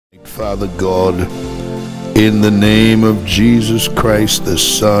Father God, in the name of Jesus Christ, the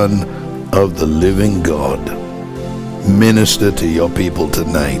Son of the living God, minister to your people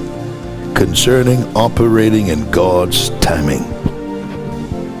tonight concerning operating in God's timing.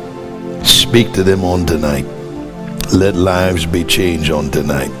 Speak to them on tonight. Let lives be changed on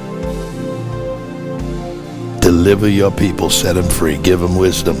tonight. Deliver your people, set them free, give them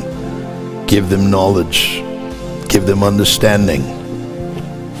wisdom, give them knowledge, give them understanding.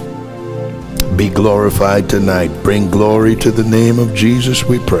 Be glorified tonight. Bring glory to the name of Jesus,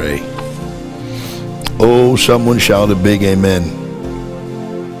 we pray. Oh, someone shout a big amen.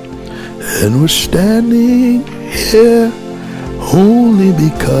 And we're standing here only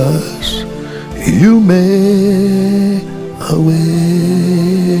because you made a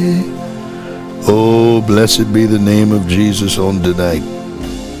way. Oh, blessed be the name of Jesus on tonight.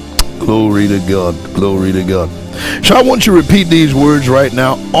 Glory to God. Glory to God. So I want you to repeat these words right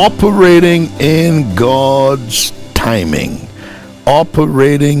now. Operating in God's timing.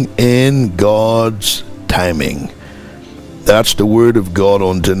 Operating in God's timing. That's the word of God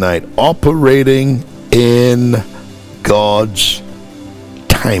on tonight. Operating in God's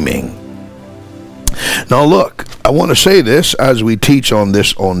timing. Now look, I want to say this as we teach on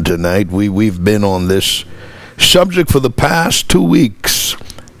this on tonight. We've been on this subject for the past 2 weeks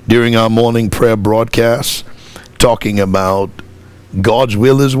during our morning prayer broadcast, talking about God's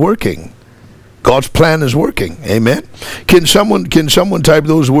will is working. God's plan is working. Amen. Can someone type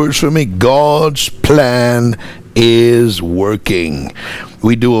those words for me? God's plan is working.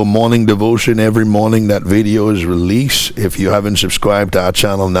 We do a morning devotion every morning. That video is released. If you haven't subscribed to our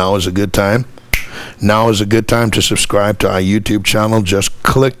channel, now is a good time. Now is a good time to subscribe to our YouTube channel. Just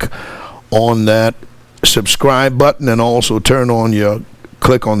click on that subscribe button and also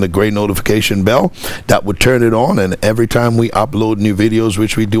click on the gray notification bell. That would turn it on, and every time we upload new videos,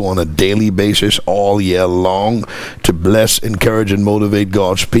 which we do on a daily basis all year long, to bless, encourage, and motivate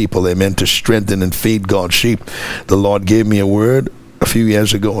God's people, amen, to strengthen and feed God's sheep. The Lord gave me a word a few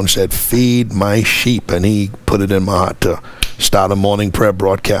years ago and said, feed my sheep, and he put it in my heart to start a morning prayer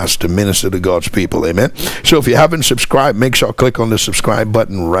broadcast to minister to God's people. Amen. So if you haven't subscribed, make sure to click on the subscribe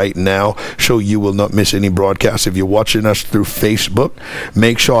button right now so you will not miss any broadcasts. If you're watching us through Facebook,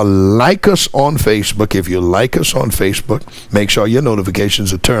 make sure like us on Facebook. If you like us on Facebook, make sure your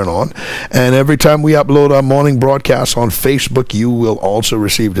notifications are turned on. And every time we upload our morning broadcast on Facebook, you will also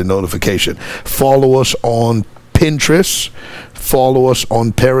receive the notification. Follow us on Pinterest, follow us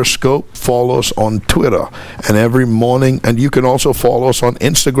on Periscope, follow us on Twitter, and every morning, and you can also follow us on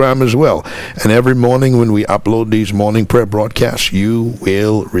Instagram as well. And every morning when we upload these morning prayer broadcasts, you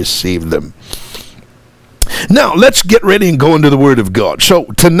will receive them. Now, let's get ready and go into the Word of God. So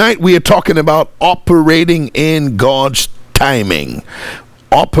tonight we are talking about operating in God's timing.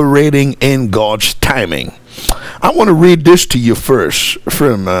 Operating in God's timing. I want to read this to you first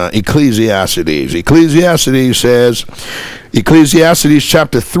from Ecclesiastes. Ecclesiastes says, Ecclesiastes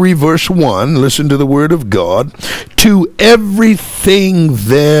chapter 3 verse 1, listen to the word of God. To everything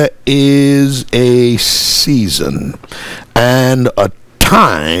there is a season and a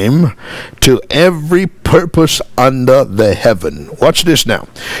time to every purpose under the heaven. Watch this now.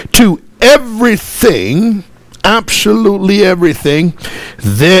 To everything, absolutely everything,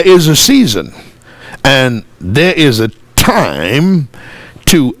 there is a season. And there is a time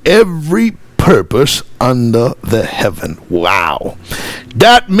to every purpose under the heaven. Wow.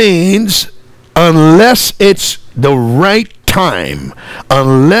 That means unless it's the right time,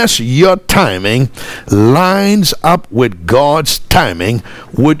 unless your timing lines up with God's timing,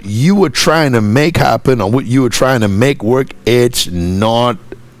 what you were trying to make happen or what you were trying to make work, it's not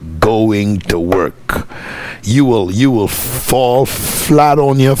going to work. You will fall flat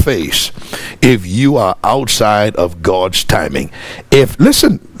on your face if you are outside of God's timing. If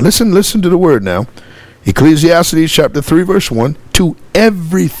listen to the word now. Ecclesiastes chapter 3 verse 1, to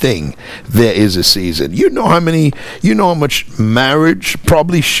everything there is a season. You know how much marriage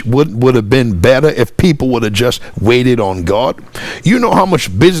probably would have been better if people would have just waited on God. You know how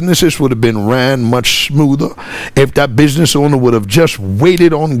much businesses would have been ran much smoother if that business owner would have just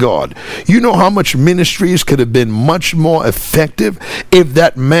waited on God. You know how much ministries could have been much more effective if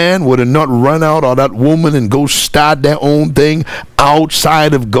that man would have not run out, or that woman, and go start their own thing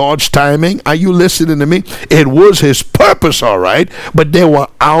outside of God's timing. Are you listening to me? It was his purpose, all right, but they were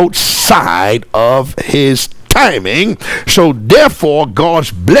outside of his timing. So therefore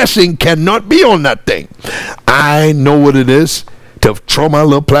God's blessing cannot be on that thing. I know what it is to throw my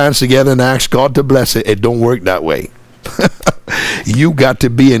little plans together and ask God to bless it. It don't work that way. You got to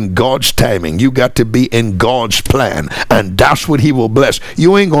be in God's timing. You got to be in God's plan. And that's what he will bless.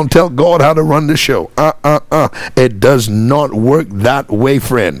 You ain't going to tell God how to run the show. It does not work that way,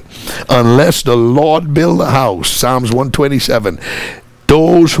 friend. Unless the Lord build a house. Psalms 127.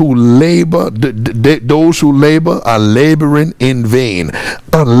 Those who labor are laboring in vain.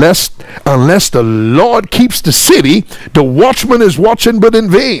 Unless the Lord keeps the city, the watchman is watching but in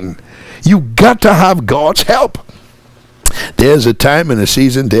vain. You got to have God's help. There's a time and a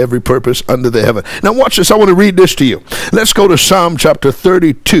season to every purpose under the heaven. Now watch this. I want to read this to you. Let's go to Psalm chapter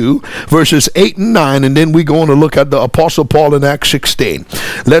 32, verses 8 and 9, and then we're going to look at the Apostle Paul in Acts 16.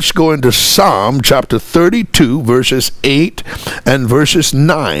 Let's go into Psalm chapter 32, verses 8 and verses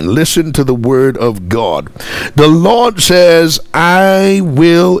 9. Listen to the word of God. The Lord says, I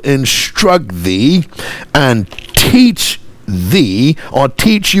will instruct thee and teach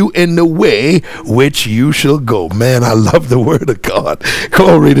you in the way which you shall go. Man, I love the word of God.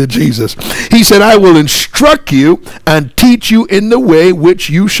 Glory to Jesus. He said, I will instruct you and teach you in the way which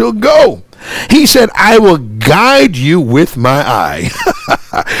you shall go. He said, I will guide you with my eye.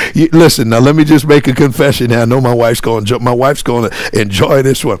 Listen, now let me just make a confession here. I know my wife's going to enjoy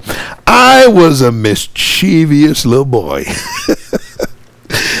this one. I was a mischievous little boy.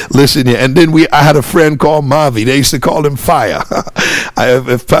 Listen here, and then I had a friend called Mavi. They used to call him Fire.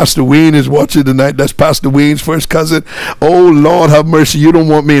 If Pastor Ween is watching tonight, that's Pastor Ween's first cousin. Oh, Lord have mercy. You don't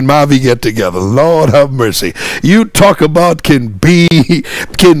want me and Mavi get together. Lord have mercy. You talk about can be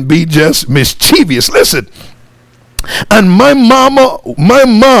just mischievous. Listen. And my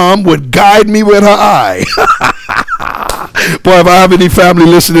mom would guide me with her eye. Boy, if I have any family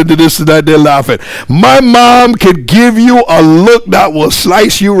listening to this tonight, they're laughing. My mom could give you a look that will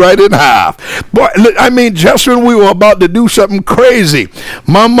slice you right in half. Boy, I mean, just when we were about to do something crazy,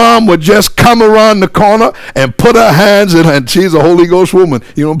 my mom would just come around the corner and put her hands in her, and she's a Holy Ghost woman.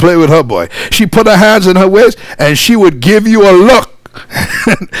 You don't play with her, boy. She put her hands in her waist, and she would give you a look.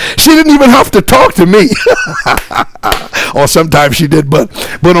 She didn't even have to talk to me. Or sometimes she did, but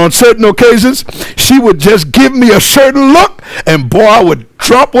on certain occasions she would just give me a certain look, and boy, I would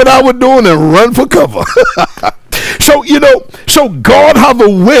drop what I was doing and run for cover. So God have a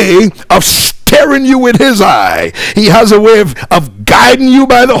way of staring you with his eye. He has a way of guiding you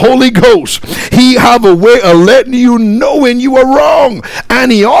by the Holy Ghost. He have a way of letting you know when you are wrong,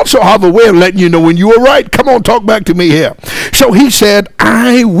 and he also have a way of letting you know when you are right. Come on, talk back to me here. So he said,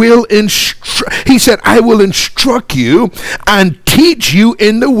 I will instruct you and teach you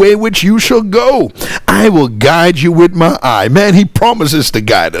in the way which you shall go. I will guide you with my eye. Man, he promises to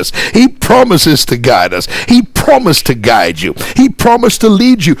guide us. He promises to guide us. He promised to guide you. He promised to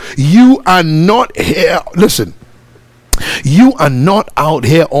lead you. You are not here. Listen. You are not out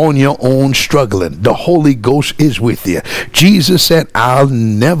here on your own struggling. The Holy Ghost is with you. Jesus said, I'll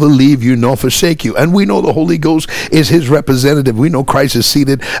never leave you nor forsake you. And we know the Holy Ghost is his representative. We know Christ is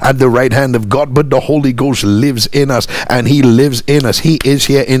seated at the right hand of God, but the Holy Ghost lives in us, and he lives in us. He is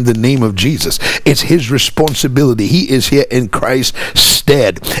here in the name of Jesus. It's his responsibility. He is here in Christ's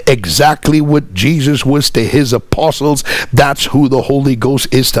stead. Exactly what Jesus was to his apostles, that's who the Holy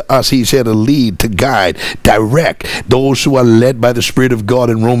Ghost is to us. He's here to lead, to guide, direct. Those who are led by the Spirit of God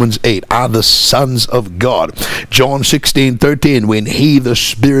in Romans 8 are the sons of God. John 16:13, when he, the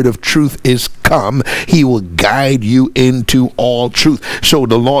Spirit of truth, is come, he will guide you into all truth. So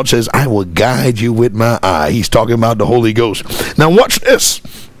the Lord says, I will guide you with my eye. He's talking about the Holy Ghost. Now watch this.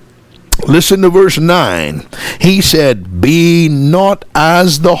 Listen to verse 9. He said, be not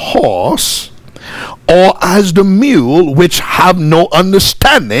as the horse or as the mule, which have no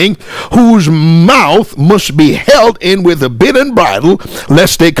understanding, whose mouth must be held in with a bit and bridle,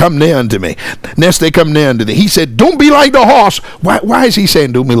 lest they come near unto me. Lest they come near unto thee. He said, don't be like the horse. Why is he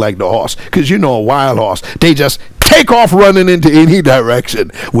saying don't be like the horse? Because you know a wild horse, they just take off running into any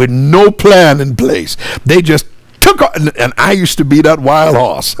direction with no plan in place. They just took off, and I used to be that wild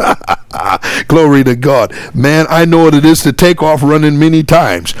horse. Glory to God. Man, I know what it is to take off running many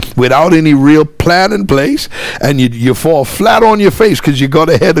times without any real plan in place, and you fall flat on your face because you got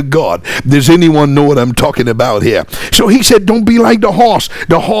ahead of God. Does anyone know what I'm talking about here? So he said, don't be like the horse.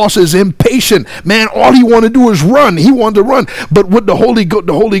 The horse is impatient. Man, all he want to do is run. He wants to run. But what the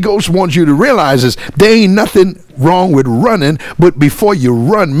Holy Ghost wants you to realize is there ain't nothing wrong with running, but before you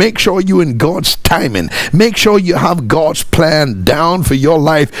run, make sure you're in God's timing. Make sure you have God's plan down for your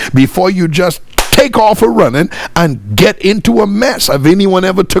life before you just take off a running and get into a mess. Have anyone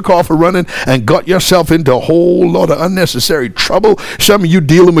ever took off a running and got yourself into a whole lot of unnecessary trouble? Some of you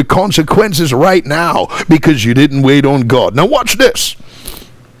dealing with consequences right now because you didn't wait on God. Now watch this.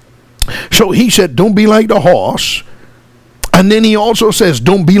 So he said, don't be like the horse, And then he also says,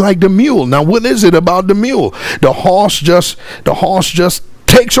 don't be like the mule. Now, what is it about the mule? The horse just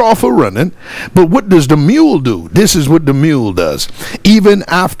takes off a running. But what does the mule do? This is what the mule does. Even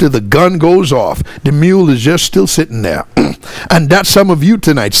after the gun goes off, the mule is just still sitting there. And that's some of you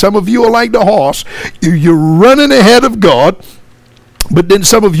tonight. Some of you are like the horse. You're running ahead of God. But then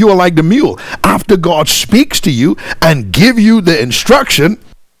some of you are like the mule. After God speaks to you and give you the instruction,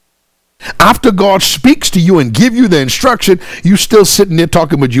 after God speaks to you and give you the instruction, you still sitting there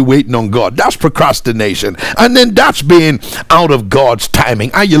talking, but you waiting on God. That's procrastination. And then that's being out of God's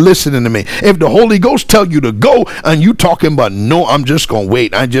timing. Are you listening to me? If the Holy Ghost tell you to go and you talking about, no, I'm just going to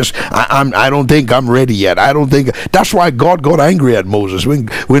wait. I don't think I'm ready yet. I don't think. That's why God got angry at Moses.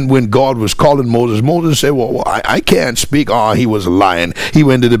 When God was calling Moses, Moses said, well, I can't speak. Oh, he was lying. He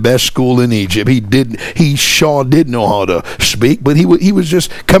went to the best school in Egypt. He sure did know how to speak, but he was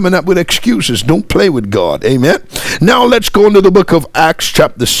just coming up with excuses. Don't play with God. Amen. Now let's go into the book of Acts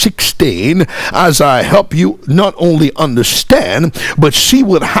chapter 16 as I help you not only understand but see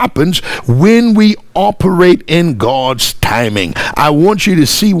what happens when we operate in God's timing. I want you to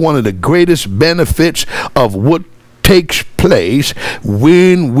see one of the greatest benefits of what takes place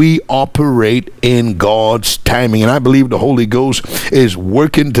when we operate in God's timing. And I believe the Holy Ghost is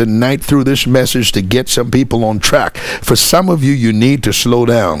working tonight through this message to get some people on track. For some of you, you need to slow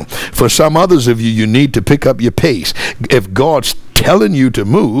down. For some others of you, you need to pick up your pace. If God's telling you to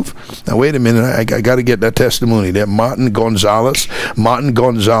move, now wait a minute, I got to get that testimony there. Martin Gonzalez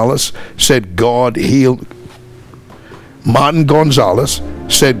said God healed. Martin Gonzalez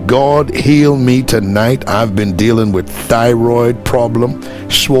said, God heal me tonight. I've been dealing with thyroid problem,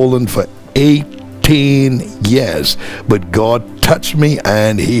 swollen for 18 years, but God touched me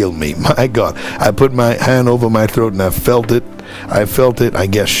and healed me. My God, I put my hand over my throat and I felt it, I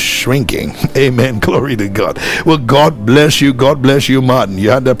guess, shrinking. Amen. Glory to God. Well, God bless you. God bless you, Martin. You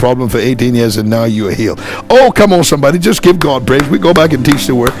had that problem for 18 years and now you are healed. Oh, come on, somebody. Just give God praise. We go back and teach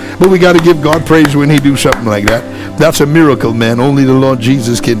the word, but we got to give God praise when he do something like that. That's a miracle, man. Only the Lord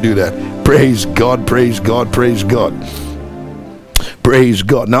Jesus can do that. Praise God, praise God, praise God. Praise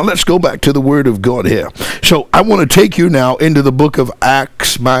God. Now let's go back to the word of God here. So I want to take you now into the book of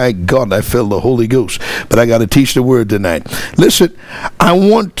Acts. My God, I feel the Holy Ghost, but I got to teach the word tonight. Listen, I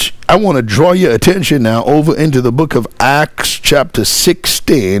want to draw your attention now over into the book of Acts chapter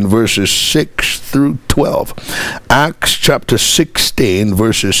 16 verses 6 through 12. Acts chapter 16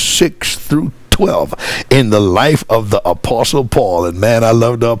 verses 6 through 12 in the life of the Apostle Paul. And man, I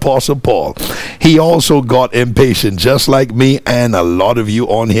love the Apostle Paul. He also got impatient just like me and a lot of you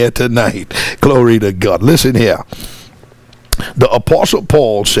on here tonight. Glory to God. Listen here. The Apostle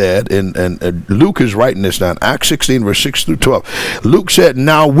Paul said, and Luke is writing this down, Acts 16 verse 6 through 12. Luke said,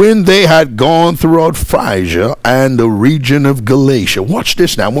 now when they had gone throughout Phrygia and the region of Galatia, watch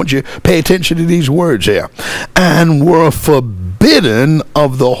this now, I want you to pay attention to these words here, and were forbidden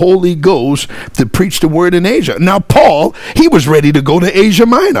of the Holy Ghost to preach the word in Asia. Now Paul, he was ready to go to Asia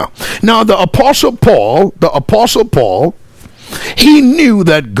Minor. Now the Apostle Paul, he knew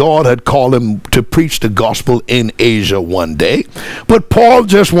that God had called him to preach the gospel in Asia one day. But Paul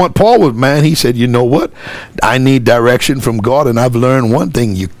was, man, he said, you know what? I need direction from God, and I've learned one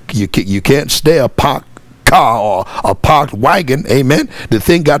thing. You can't stay a parked car or a parked wagon. Amen. The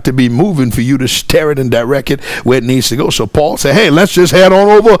thing got to be moving for you to steer it and direct it where it needs to go. So Paul said, hey, let's just head on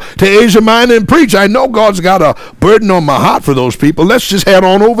over to Asia Minor and preach. I know God's got a burden on my heart for those people. Let's just head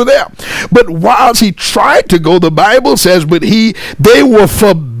on over there. But whilst he tried to go, the Bible says, but they were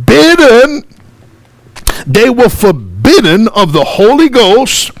forbidden of the Holy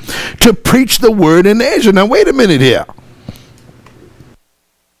Ghost to preach the word in Asia. Now wait a minute here.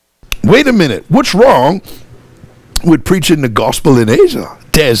 Wait a minute. What's wrong with preaching the gospel in Asia?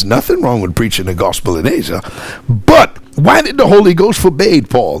 There's nothing wrong with preaching the gospel in Asia. But why did the Holy Ghost forbade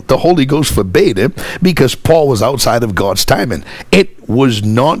Paul? The Holy Ghost forbade him because Paul was outside of God's timing. It was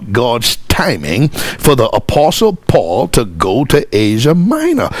not God's timing for the Apostle Paul to go to Asia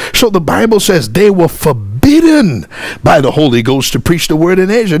Minor. So the Bible says they were forbidden by the Holy Ghost to preach the word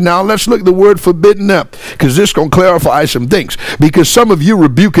in Asia. Now let's look the word forbidden up, because this is going to clarify some things. Because some of you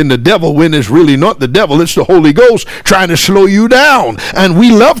rebuking the devil when it's really not the devil, it's the Holy Ghost trying to slow you down. And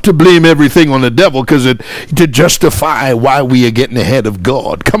we love to blame everything on the devil because to justify why we are getting ahead of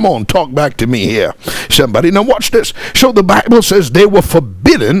God. Come on, talk back to me here, somebody. Now watch this. So the Bible says they were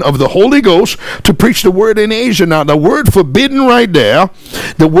forbidden of the Holy Ghost to preach the word in Asia. Now the word forbidden right there,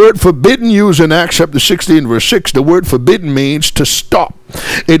 the word forbidden used in Acts chapter 16 verse 6, the word forbidden means to stop.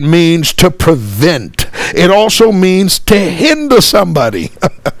 It means to prevent. It also means to hinder somebody.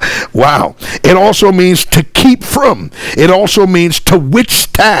 Wow. It also means to keep from. It also means to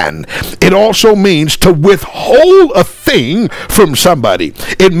withstand. It also means to withhold a thing from somebody.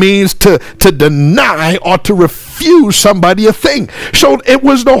 It means to deny or to refuse somebody a thing. So it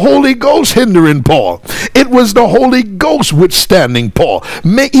was the Holy Ghost hindering Paul. It was the Holy Ghost withstanding Paul.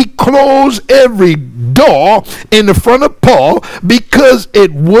 He closed every door in the front of Paul because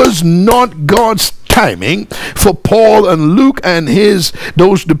it was not God's timing for Paul and Luke and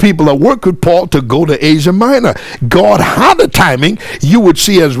the people that work with Paul to go to Asia Minor. God had a timing. You would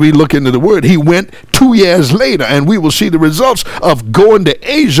see as we look into the word, he went 2 years later, and we will see the results of going to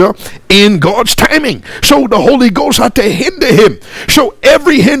Asia in God's timing. So the Holy Ghost had to hinder him. So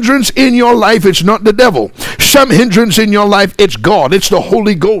every hindrance in your life, it's not the devil. Some hindrance in your life, it's God. It's the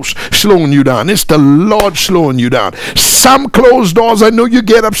Holy Ghost slowing you down. It's the Lord slowing you down. Some closed doors, I know you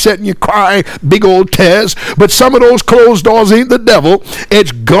get upset and you cry big old tears, but some of those closed doors ain't the devil.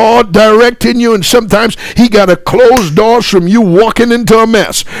 It's God directing you, and sometimes he got to close doors from you walking into a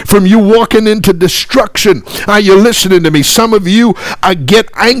mess, from you walking into destruction. Are you listening to me? Some of you get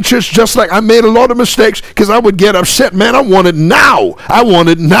anxious, just like I made a lot of mistakes because I would get upset. Man, I want it now. I want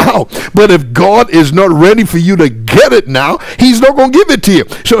it now. But if God is not ready for you to get it now, he's not going to give it to you.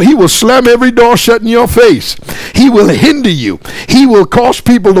 So he will slam every door shut in your face. He will hinder you. He will cause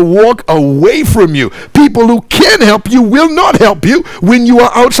people to walk away from you. People who can help you will not help you when you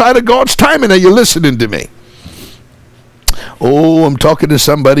are outside of God's timing. Are you listening to me? Oh, I'm talking to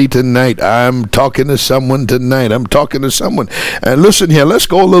somebody tonight. I'm talking to someone tonight. I'm talking to someone. And listen here, let's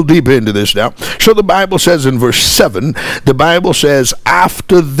go a little deeper into this now. So the Bible says in verse 7, the Bible says,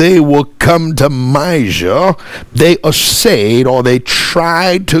 after they were come to Mysia, they essayed, or they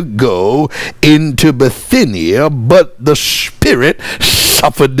tried to go into Bithynia, but the Spirit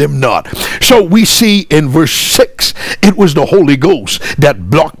suffered them not. So we see in verse 6, it was the Holy Ghost that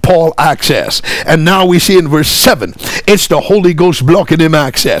blocked Paul access. And now we see in verse 7, it's the Holy Ghost blocking him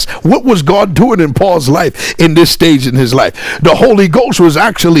access. What was God doing in Paul's life in this stage in his life? The Holy Ghost was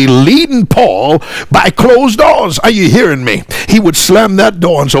actually leading Paul by closed doors. Are you hearing me? He would slam that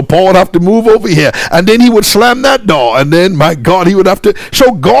door, and so Paul would have to move over here, and then he would slam that door, and then, my God, he would have to.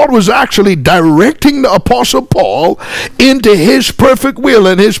 So God was actually directing the Apostle Paul into his perfect will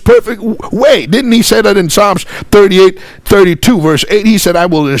and his perfect way. Didn't he say that in Psalms 38:32 verse 8? He said, I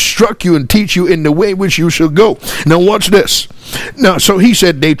will instruct you and teach you in the way which you shall go. Now watch this. Now, so he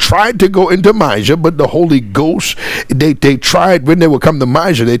said they tried to go into Mysia, but the Holy Ghost, they tried, when they would come to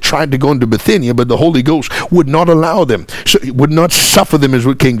Mysia, they tried to go into Bithynia, but the Holy Ghost would not allow them. So he would not suffer them, is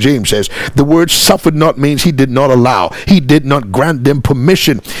what King James says. The word suffered not means he did not allow. He did not grant them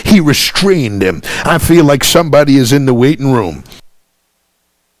permission. He restrained them. I feel like somebody is in the waiting room.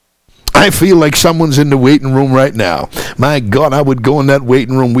 I feel like someone's in the waiting room right now. My God, I would go in that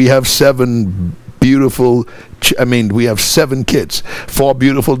waiting room. We have seven kids, 4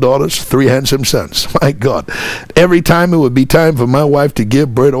 beautiful daughters, 3 handsome sons. My God, every time it would be time for my wife to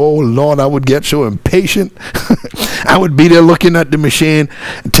give birth, oh Lord, I would get so impatient. I would be there looking at the machine,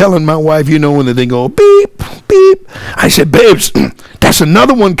 telling my wife, you know, when the thing go beep, beep. I said, babes, that's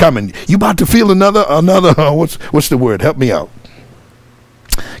another one coming. You about to feel another, what's the word? Help me out.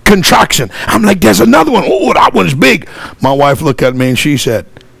 Contraction. I'm like, there's another one. Oh, that one's big. My wife looked at me and she said,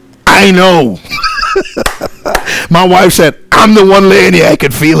 I know. My wife said, I'm the one laying here. I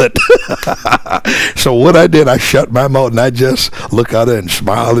could feel it. So what I did, I shut my mouth and I just looked at her and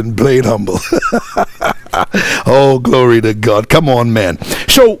smiled and played humble. Oh, glory to God. Come on, man.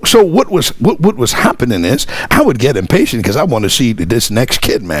 So what was happening is I would get impatient because I want to see this next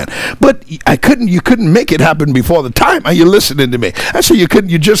kid, man. But you couldn't make it happen before the time. Are you listening to me? I said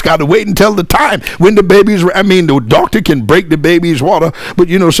you just got to wait until the time when the baby's, the doctor can break the baby's water, but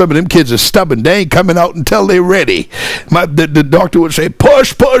you know, some of them kids are stubborn. They ain't coming out until they're ready. The doctor would say,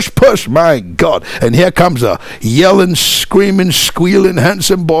 push, push, push. My God. And here comes a yelling, screaming, squealing,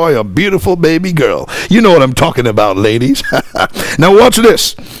 handsome boy, a beautiful baby girl. You know what I'm talking about, ladies. Now watch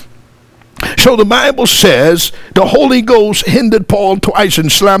this. So the Bible says the Holy Ghost hindered Paul twice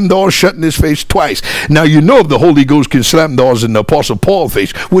and slammed doors shut in his face twice. Now you know if the Holy Ghost can slam doors in the Apostle Paul's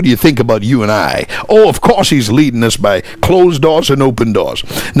face, what do you think about you and I? Oh, of course he's leading us by closed doors and open doors.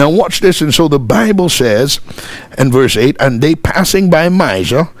 Now watch this. And so the Bible says in verse 8, and they passing by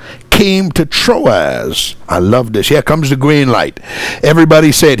Mysia came to Troas. I love this. Here comes the green light.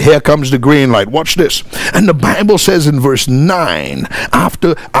 Everybody said, here comes the green light. Watch this. And the Bible says in verse 9,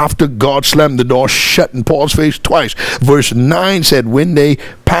 after God slammed the door shut in Paul's face twice, verse 9 said, when they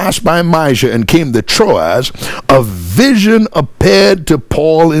passed by Mysia and came to Troas, a vision appeared to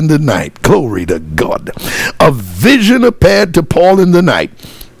Paul in the night. Glory to God. A vision appeared to Paul in the night.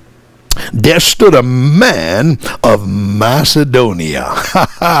 There stood a man of Macedonia.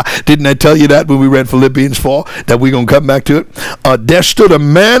 Didn't I tell you that when we read Philippians 4, that we're going to come back to it? There stood a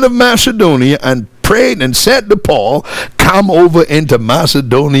man of Macedonia and prayed and said to Paul, come over into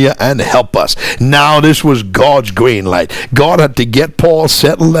Macedonia and help us. Now this was God's green light. God had to get Paul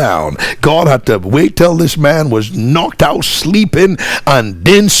settled down. God had to wait till this man was knocked out sleeping and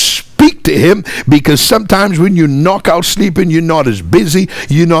then speak to him, because sometimes when you knock out sleeping, you're not as busy,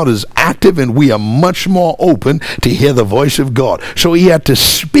 you're not as active, and we are much more open to hear the voice of God. So he had to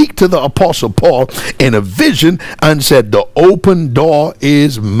speak to the Apostle Paul in a vision and said, the open door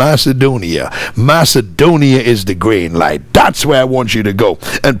is Macedonia. Macedonia is the green light. That's where I want you to go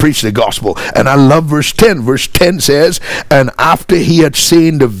and preach the gospel. And I love verse 10. Verse 10 says, and after he had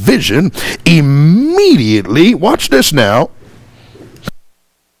seen the vision, immediately, watch this now.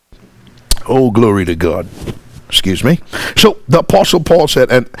 Oh, glory to God. Excuse me. So the Apostle Paul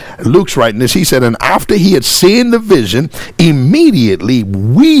said, and Luke's writing this, he said, and after he had seen the vision, immediately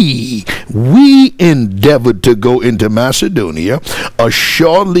we endeavored to go into Macedonia,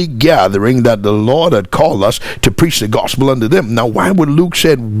 assuredly gathering that the Lord had called us to preach the gospel unto them. Now, why would Luke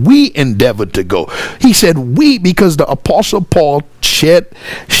said we endeavored to go? He said we because the Apostle Paul shared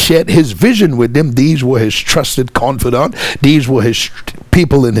his vision with them. These were his trusted confidant. These were his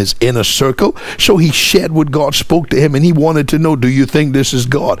people in his inner circle. So he shared what God spoke to him, and he wanted to know, do you think this is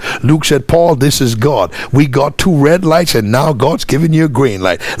God? Luke said, Paul, this is God. We got 2 red lights, and now God's giving you a green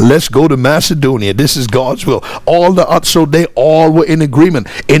light. Let's go to Macedonia. This is God's will. So they all were in agreement.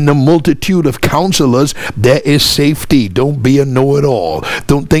 In the multitude of counselors, there is safety. Don't be a know-it-all.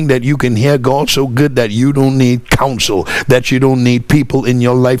 Don't think that you can hear God so good that you don't need counsel, that you don't need people in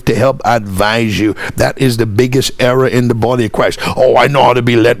your life to help advise you. That is the biggest error in the body of Christ. Oh, I know how to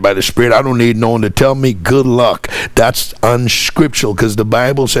be led by the Spirit. I don't need no one to tell me. Good luck. That's unscriptural, because the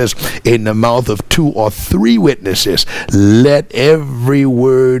Bible says, in the mouth of 2 or 3 witnesses, let every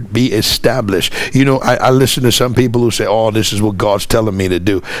word be established. You know, I listen to some people who say, oh, this is what God's telling me to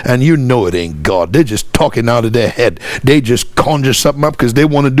do. And you know it ain't God. They're just talking out of their head. They just conjure something up because they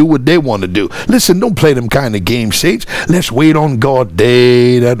want to do what they want to do. Listen, don't play them kind of games, saints. Let's wait on God.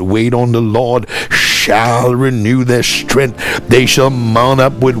 They that wait on the Lord shall renew their strength. They shall mount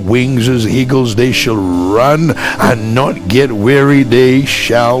up with wings as eagles. They shall run and not get weary. They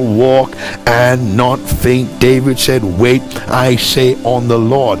shall walk and not faint. David said, wait, I say, on the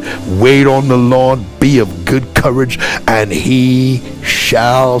Lord. Wait on the Lord. Be of good courage, and he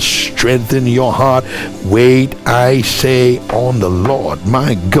shall strengthen your heart. Wait, I say, on the Lord.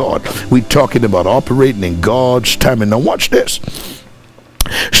 My God, we're talking about operating in God's timing. Now watch this.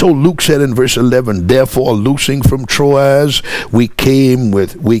 So Luke said in verse 11, therefore, loosing from Troas, we came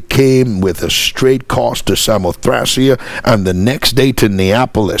with a straight course to Samothracia, and the next day to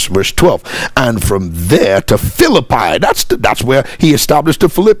Neapolis. Verse 12, and from there to Philippi. That's where he established the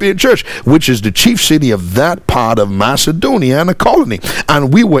Philippian church, which is the chief city of that part of Macedonia and a colony.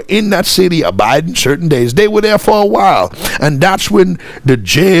 And we were in that city abiding certain days. They were there for a while, and that's when the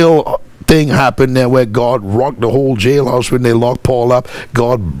jail thing happened there, where God rocked the whole jailhouse when they locked Paul up.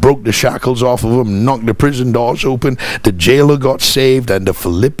 God broke the shackles off of him, knocked the prison doors open. The jailer got saved, and the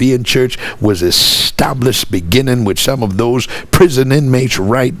Philippian church was established, beginning with some of those prison inmates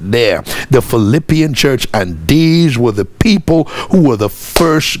right there. The Philippian church, and these were the people who were the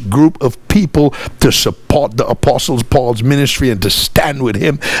first group of people to support the Apostle Paul's ministry and to stand with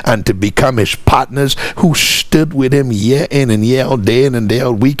him and to become his partners, who stood with him year in and year out, day in and day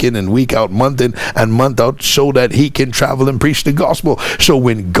out, week in and week out, month in and month out, so that he can travel and preach the gospel. So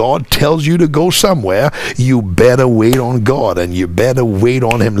when God tells you to go somewhere, you better wait on God, and you better wait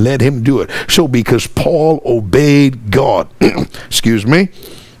on him. Let him do it. So because Paul obeyed God, excuse me,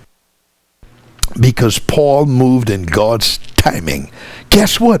 because Paul moved in God's timing,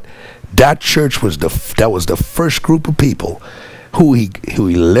 guess what? That church was the first group of people who he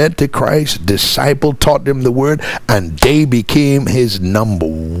led to Christ, disciple, taught them the word, and they became his number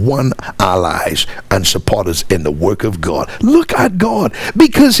one allies and supporters in the work of God. Look at God,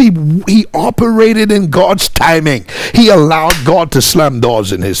 because he operated in God's timing. He allowed God to slam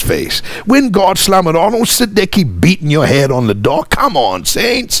doors in his face. When God slam it on, don't sit there keep beating your head on the door. Come on,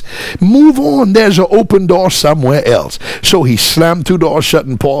 saints, move on. There's an open door somewhere else. So he slammed two doors shut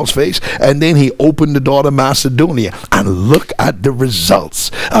in Paul's face, and then he opened the door to Macedonia. And look at the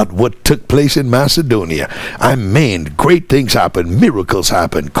results of what took place in Macedonia. I mean, great things happen, miracles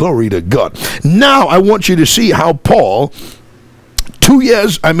happen. Glory to God. Now I want you to see how Paul,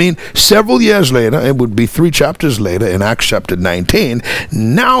 several years later, it would be 3 chapters later in Acts chapter 19,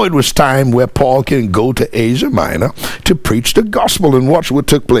 now it was time where Paul can go to Asia Minor to preach the gospel. And watch what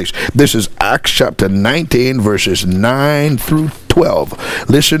took place. This is Acts chapter 19, verses 9 through 12.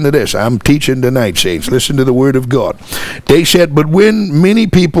 Listen to this. I'm teaching tonight, saints. Listen to the word of God. They said, but when many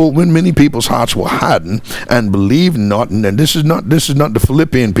people's hearts were hardened and believed not, and this is not the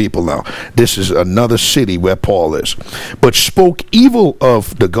Philippian people now. This is another city where Paul is, but spoke evil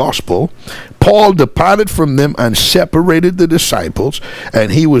of the gospel, Paul departed from them and separated the disciples,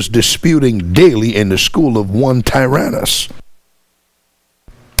 and he was disputing daily in the school of one Tyrannus.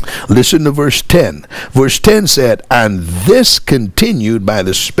 Listen to verse 10. Verse 10 said, and this continued by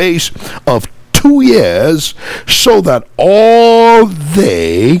the space of 2 years, so that all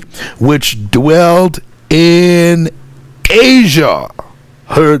they which dwelled in Asia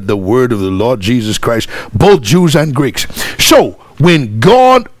heard the word of the Lord Jesus Christ, both Jews and Greeks. So when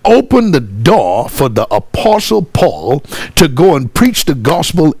God opened the door for the Apostle Paul to go and preach the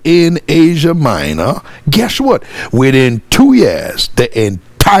gospel in Asia Minor, guess what? Within 2 years, the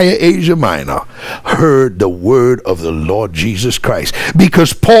entire Asia Minor heard the word of the Lord Jesus Christ,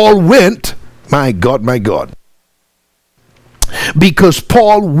 because Paul went, my God, because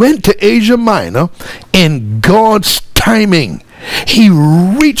Paul went to Asia Minor in God's timing. He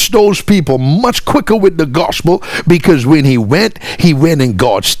reached those people much quicker with the gospel, because when he went in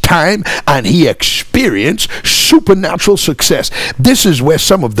God's time, and he experienced supernatural success. This is where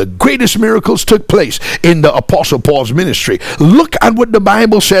some of the greatest miracles took place in the Apostle Paul's ministry. Look at what the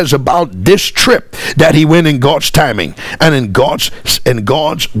Bible says about this trip that he went in God's timing and in God's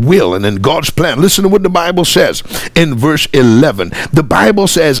will and in God's plan. Listen to what the Bible says in verse 11. The Bible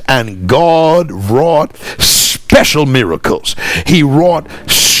says, and God wrought special miracles. He wrought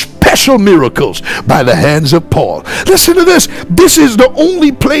special miracles by the hands of Paul. Listen to this. This is the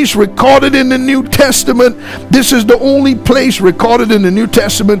only place recorded in the New Testament. This is the only place recorded in the New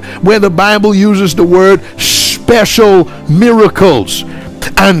Testament where the Bible uses the word special miracles.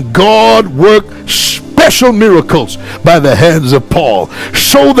 And God worked special miracles by the hands of Paul,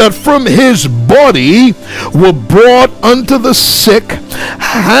 so that from his body were brought unto the sick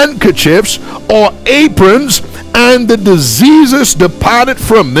handkerchiefs or aprons, and the diseases departed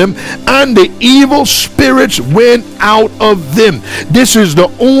from them, and the evil spirits went out of them. This is the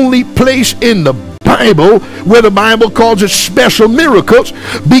only place in the Bible where the Bible calls it special miracles,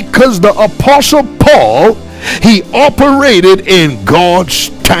 because the Apostle Paul, he operated in God's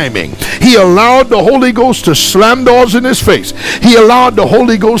timing. He allowed the Holy Ghost to slam doors in his face. He allowed the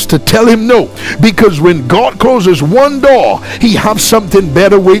Holy Ghost to tell him no, because when God closes one door, he has something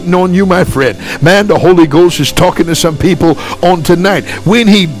better waiting on you, my friend. Man, the Holy Ghost is talking to some people on tonight. When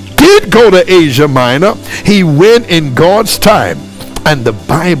he did go to Asia Minor, he went in God's time, and the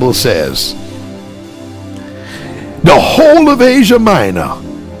Bible says the whole of Asia Minor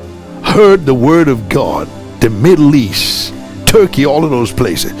heard the word of God. The Middle East, Turkey, all of those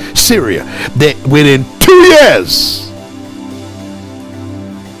places, Syria, that within 2 years,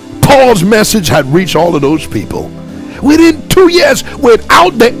 Paul's message had reached all of those people. Within 2 years,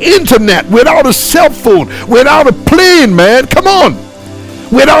 without the internet, without a cell phone, without a plane, man, come on,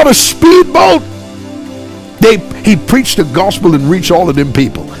 without a speedboat, he preached the gospel and reached all of them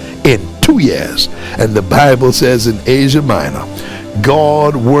people in 2 years. And the Bible says in Asia Minor,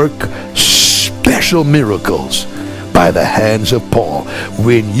 God worked special miracles by the hands of Paul.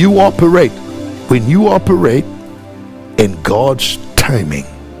 When you operate in God's timing,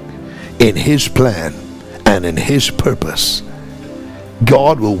 in his plan and in his purpose,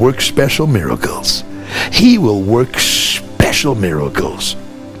 God will work special miracles. He will work special miracles.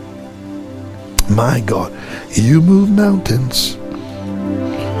 My God, you move mountains.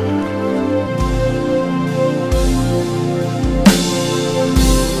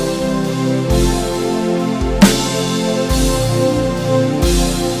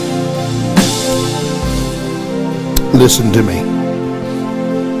 Listen to me.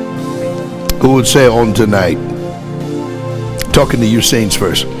 Who would say on tonight, Talking to you saints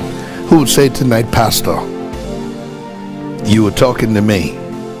first. Who would say tonight, Pastor, you were talking to me.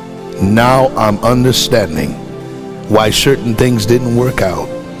 Now I'm understanding why certain things didn't work out.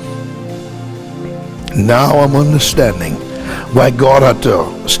 Now I'm understanding why God had to,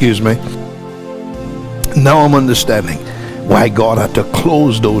 now I'm understanding why God had to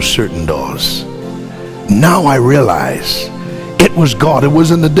close those certain doors. Now I realize it was God. It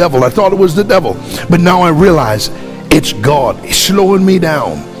wasn't the devil. I thought it was the devil. But now I realize it's God. He's slowing me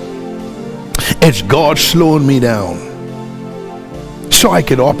down. It's God slowing me down so I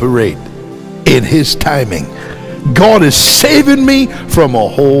could operate in his timing. God is saving me from a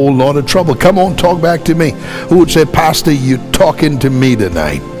whole lot of trouble. Come on, talk back to me. Who would say, Pastor, you're talking to me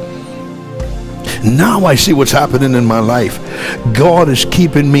tonight? Now I see what's happening in my life. God is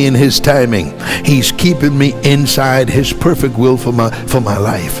keeping me in his timing. He's keeping me inside his perfect will for my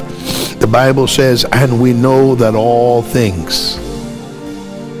life. The Bible says, and we know that all things,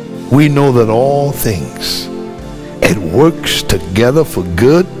 it works together for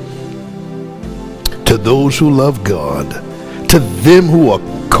good to those who love God, to them who are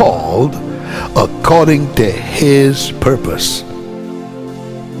called according to his purpose.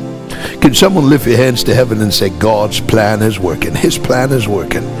 Can someone lift your hands to heaven and say, God's plan is working. His plan is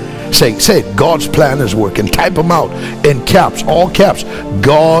working. Say it. God's plan is working. Type them out in caps, all caps.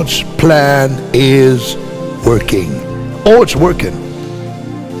 God's plan is working. Oh, it's working.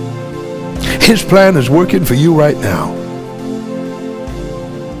 His plan is working for you right now.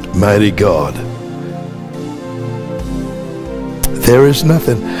 Mighty God. There is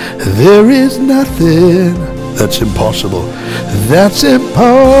nothing that's impossible. That's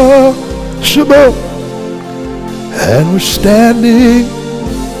impossible. And we're standing,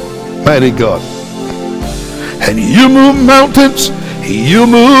 mighty God. And you move mountains, you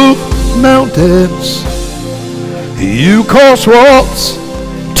move mountains. You cause walls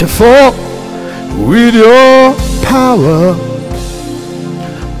to fall with your power.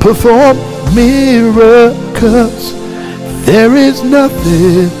 Perform miracles. There is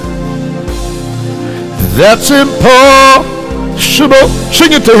nothing that's impossible.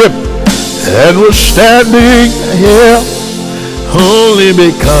 Sing it to him. And we're standing here only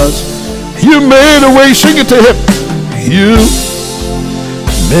because you made a way. Sing it to him. You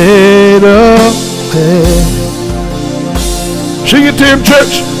made a way. Sing it to him,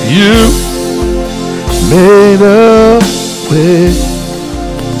 church. You made a way.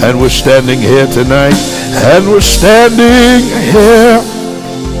 And we're standing here tonight. And we're standing here.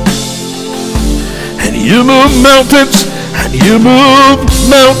 And you move mountains. And you move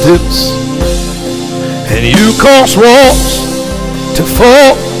mountains. And you cause walls to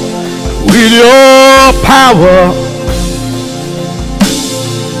fall with your power.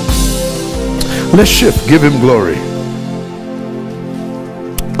 Let's shift. Give him glory.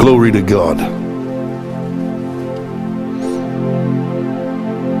 Glory to God.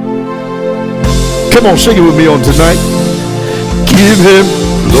 Come on, sing it with me on tonight. Give him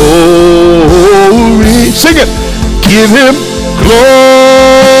glory. Sing it. Give him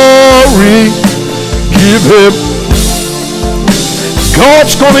glory. Give him.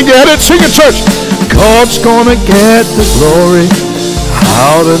 God's gonna get it. Sing it, church. God's gonna get the glory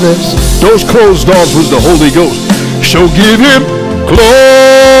out of this. Those closed doors was the Holy Ghost. So give him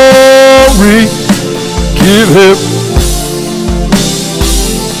glory. Give him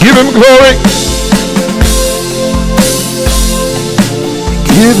glory.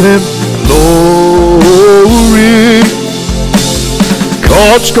 Give him glory.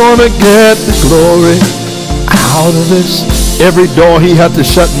 God's gonna get the glory out of this. Every door he had to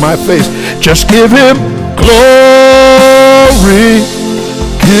shut in my face. Just give him glory.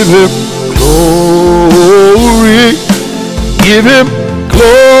 Give him glory. Give him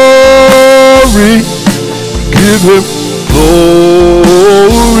glory. Give him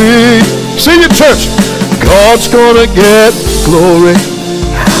glory. Sing it, church. God's gonna get glory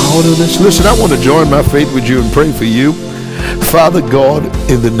out of this. Listen, I want to join my faith with you and pray for you. Father God,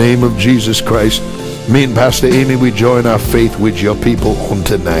 in the name of Jesus Christ, me and Pastor Aimee, we join our faith with your people on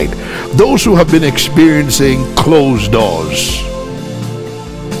tonight. Those who have been experiencing closed doors,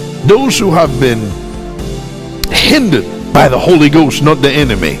 those who have been hindered by the Holy Ghost, not the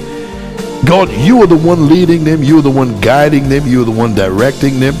enemy. God, you are the one leading them. You are the one guiding them. You are the one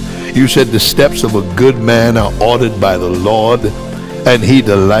directing them. You said the steps of a good man are ordered by the Lord, and he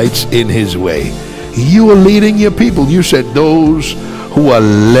delights in his way. You are leading your people. You said those who are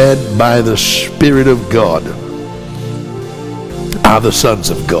led by the Spirit of God are the sons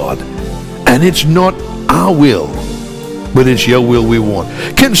of God. And it's not our will, but it's your will we want.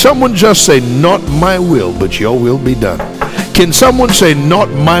 Can someone just say, not my will, but your will be done? Can someone say,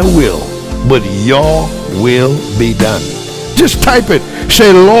 not my will, but your will be done? Just type it.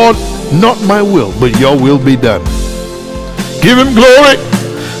 Say, Lord, not my will, but your will be done. Give him glory.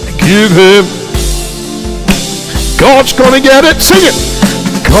 Give him. God's gonna get it. Sing it.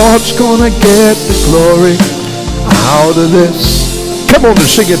 God's gonna get the glory out of this. Come on and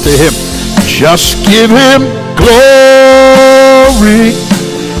sing it to him. Just give him glory.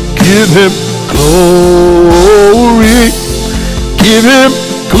 Give him glory. Give him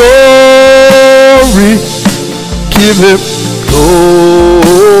glory. Give him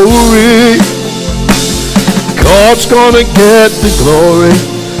glory. God's gonna get the glory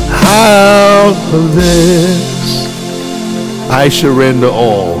out of this. I surrender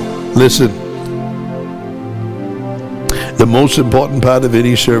all. Listen, the most important part of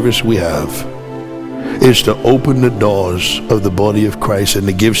any service we have is to open the doors of the body of Christ and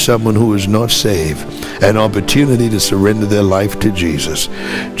to give someone who is not saved an opportunity to surrender their life to Jesus.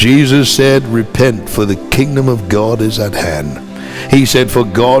 Jesus said, repent, for the kingdom of God is at hand. He said, for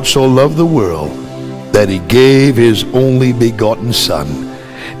God so loved the world that he gave his only begotten Son,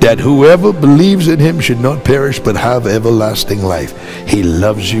 that whoever believes in him should not perish but have everlasting life. He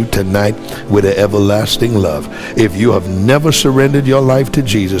loves you tonight with an everlasting love. If you have never surrendered your life to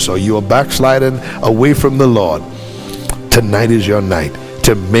Jesus, or you are backsliding away from the Lord, tonight is your night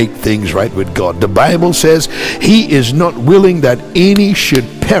to make things right with God. The Bible says he is not willing that any should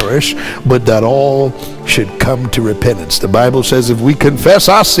perish, but that all should come to repentance. The Bible says if we confess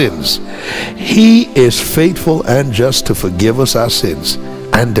our sins, he is faithful and just to forgive us our sins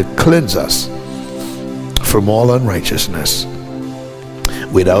and to cleanse us from all unrighteousness.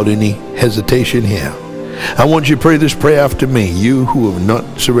 Without any hesitation here, I want you to pray this prayer after me. You who have not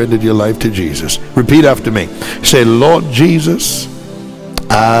surrendered your life to Jesus, repeat after me. Say, Lord Jesus,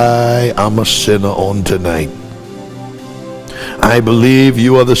 I am a sinner on tonight. I believe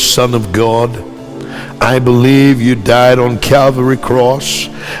you are the Son of God. I believe you died on Calvary cross.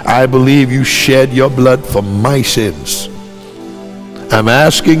 I believe you shed your blood for my sins. I'm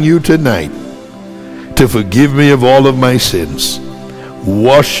asking you tonight to forgive me of all of my sins.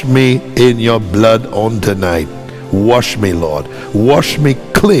 Wash me in your blood on tonight. Wash me, Lord. Wash me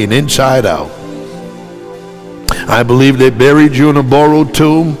clean inside out. I believe they buried you in a borrowed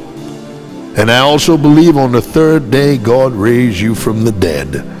tomb. And I also believe on the third day God raised you from the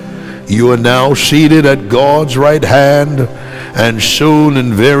dead. You are now seated at God's right hand, and soon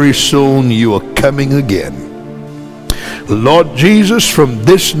and very soon you are coming again. Lord Jesus, from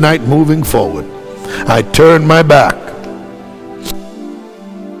this night moving forward, I turn my back.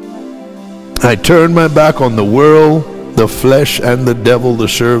 I turn my back on the world, the flesh, and the devil to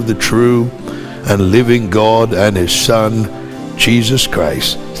serve the true and living God and his Son, Jesus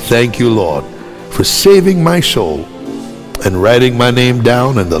Christ. Thank you, Lord, for saving my soul and writing my name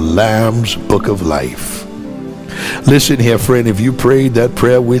down in the Lamb's Book of Life. Listen here, friend, if you prayed that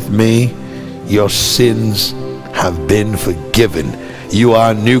prayer with me, your sins have been forgiven. You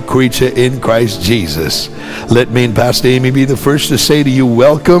are a new creature in Christ Jesus. Let me and Pastor Aimee be the first to say to you,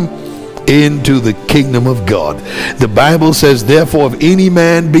 welcome into the kingdom of God. The Bible says, therefore, if any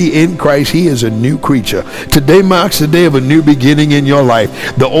man be in Christ, he is a new creature. Today marks the day of a new beginning in your life.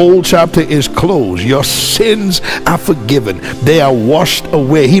 The old chapter is closed. Your sins are forgiven. They are washed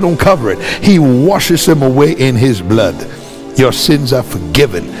away. He don't cover it. He washes them away in his blood. Your sins are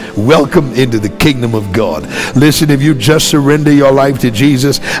forgiven. Welcome into the kingdom of God. Listen, if you just surrender your life to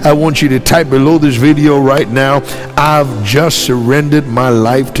Jesus, I want you to type below this video right now, I've just surrendered my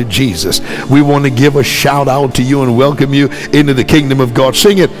life to Jesus. We want to give a shout out to you and welcome you into the kingdom of God.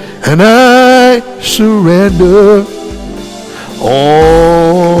 Sing it. And I surrender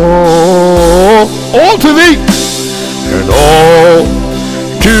all to thee, and all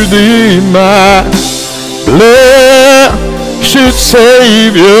to thee, my blessed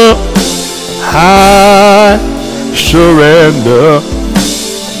Savior, I surrender.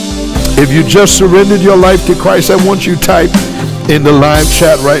 If you just surrendered your life to Christ, I want you to type in the live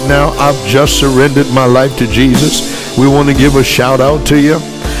chat right now, I've just surrendered my life to Jesus. We want to give a shout out to you.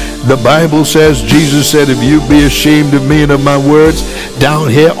 The Bible says, Jesus said, if you be ashamed of me and of my words down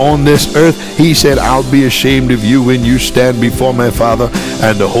here on this earth, he said, I'll be ashamed of you when you stand before my Father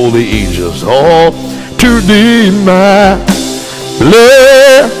and the holy angels. All to thee, my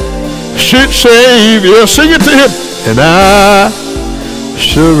blessed Savior. Sing it to him. And I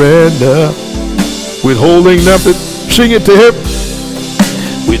surrender, withholding nothing. Sing it to him.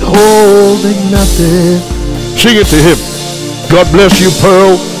 Withholding nothing. Sing it to him. God bless you,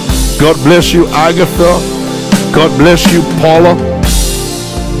 Pearl. God bless you, Agatha. God bless you, Paula.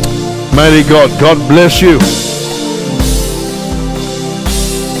 Mighty God, God bless you.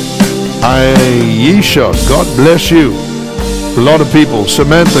 Aisha, God bless you. A lot of people.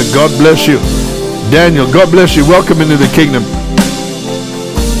 Samantha, God bless you. Daniel, God bless you. Welcome into the kingdom.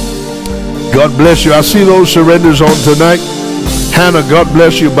 God bless you. I see those surrenders on tonight. Hannah, God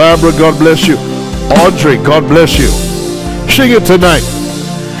bless you. Barbara, God bless you. Audrey, God bless you. Sing it tonight.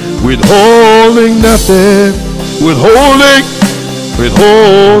 Withholding nothing. Withholding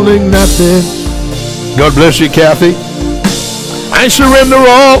nothing. God bless you, Kathy. I surrender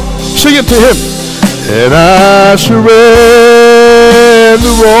all. Sing it to him. And I surrender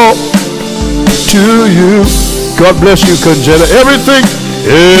all to you. God bless you, Conjeta. Everything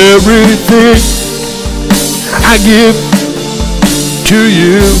I give to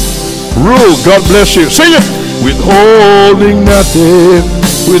you. Rule, God bless you. Sing it. Withholding nothing.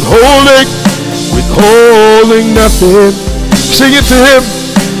 Withholding nothing. Sing it to him.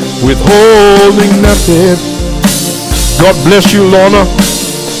 Withholding nothing. God bless you, Lorna.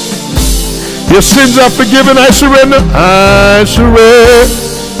 Your sins are forgiven. I surrender. I surrender.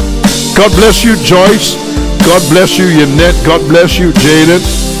 God bless you, Joyce. God bless you, Yannette. God bless you, Jaden.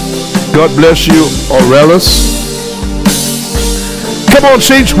 God bless you, Aurelis. Come on,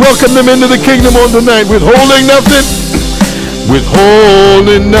 saints. Welcome them into the kingdom on tonight. Withholding nothing.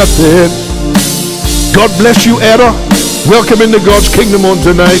 Withholding nothing. God bless you, Etta. Welcome into God's kingdom on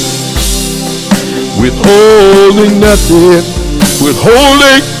tonight. Withholding nothing.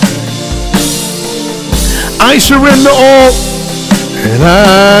 Withholding. I surrender all, and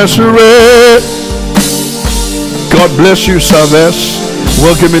I surrender. God bless you, Savesh.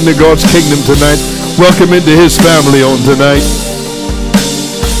 Welcome into God's kingdom tonight. Welcome into his family on tonight.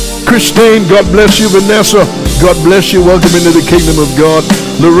 Christine, God bless you. Vanessa, God bless you. Welcome into the kingdom of God.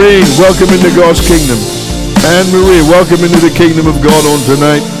 Lorraine, welcome into God's kingdom. Anne-Marie, welcome into the kingdom of God on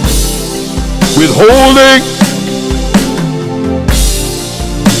tonight. Withholding.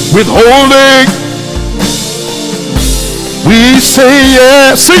 We say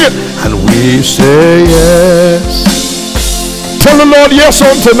yes. Sing it. And we say yes. Tell the Lord yes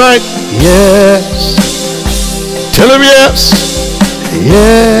on tonight. Yes. Tell him yes.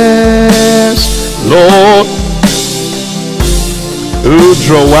 Yes, Lord.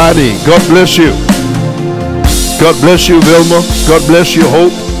 Udrawadi, God bless you. God bless you, Vilma. God bless you,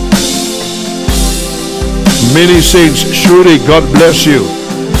 Hope. Many saints. Shruti, God bless you.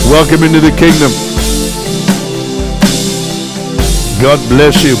 Welcome into the kingdom. God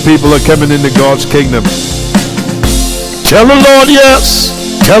bless you. People are coming into God's kingdom. Tell the Lord yes.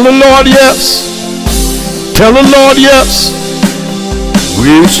 Tell the Lord yes. Tell the Lord yes.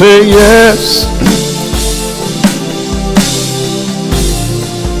 We say yes.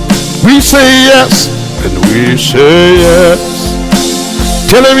 We say yes. And we say yes.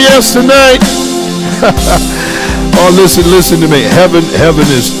 Tell him yes tonight. Oh, listen to me. Heaven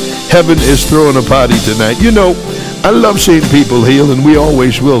is throwing a party tonight. You know, I love seeing people heal, and we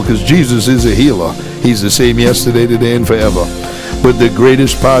always will, because Jesus is a healer. He's the same yesterday, today, and forever. But the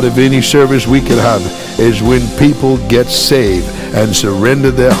greatest part of any service we can have is when people get saved and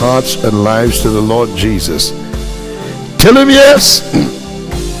surrender their hearts and lives to the Lord Jesus. Tell him yes.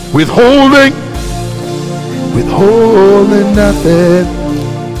 Withholding nothing.